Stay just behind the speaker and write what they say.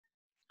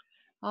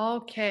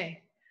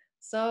Okay,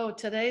 so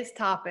today's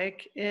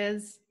topic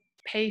is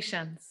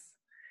patience,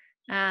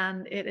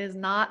 and it is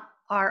not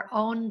our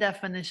own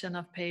definition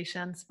of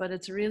patience, but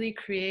it's really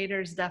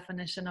Creator's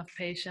definition of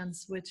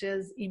patience, which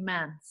is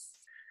immense.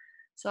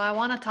 So I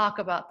want to talk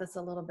about this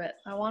a little bit.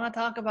 I want to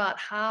talk about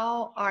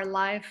how our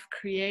life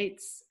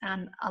creates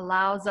and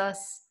allows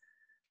us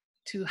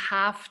to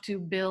have to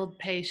build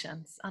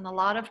patience. And a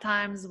lot of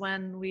times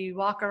when we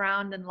walk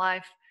around in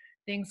life,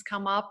 things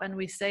come up and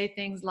we say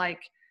things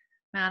like,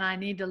 man, I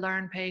need to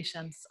learn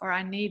patience, or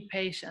I need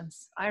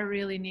patience. I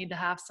really need to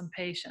have some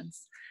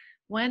patience.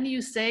 When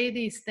you say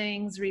these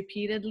things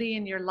repeatedly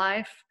in your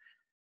life,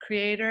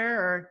 Creator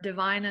or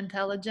divine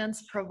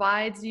intelligence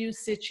provides you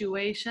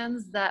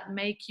situations that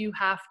make you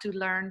have to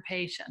learn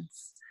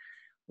patience.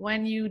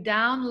 When you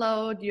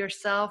download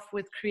yourself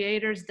with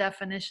Creator's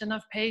definition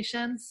of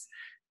patience,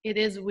 it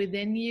is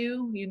within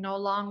you. You no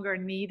longer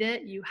need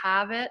it, you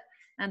have it.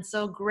 And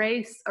so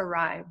grace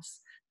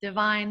arrives.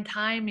 Divine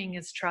timing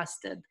is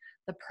trusted.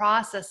 The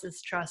process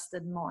is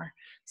trusted more.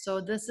 So,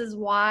 this is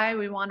why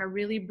we want to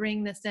really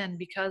bring this in,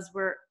 because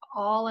we're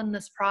all in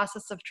this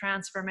process of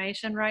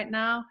transformation right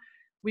now.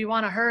 We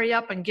want to hurry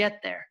up and get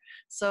there.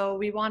 So,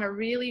 we want to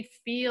really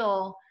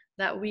feel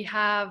that we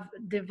have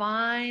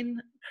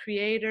divine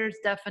Creator's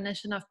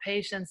definition of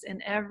patience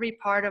in every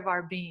part of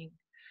our being.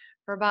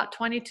 For about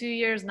 22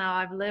 years now,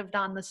 I've lived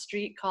on the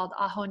street called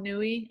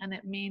Ahonui, and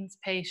it means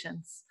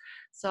patience.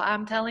 So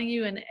I'm telling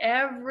you, in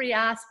every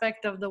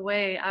aspect of the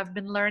way, I've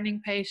been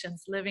learning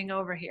patience living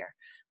over here.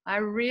 I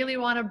really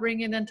want to bring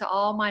it into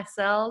all my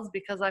cells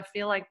because I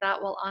feel like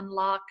that will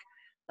unlock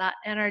that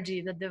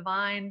energy, the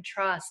divine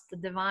trust, the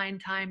divine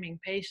timing,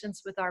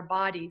 patience with our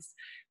bodies,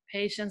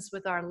 patience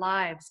with our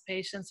lives,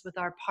 patience with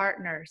our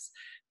partners,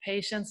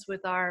 patience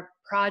with our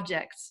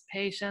projects,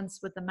 patience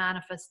with the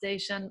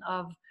manifestation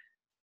of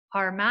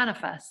our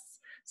manifests.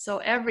 So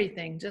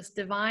everything, just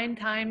divine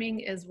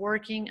timing is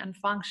working and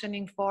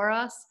functioning for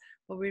us,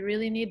 but we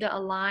really need to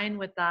align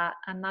with that.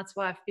 And that's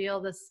why I feel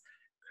this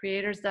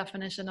Creator's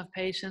definition of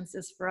patience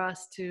is for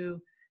us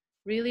to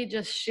really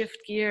just shift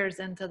gears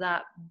into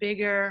that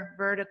bigger,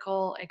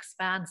 vertical,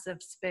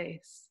 expansive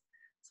space.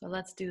 So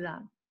let's do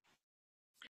that.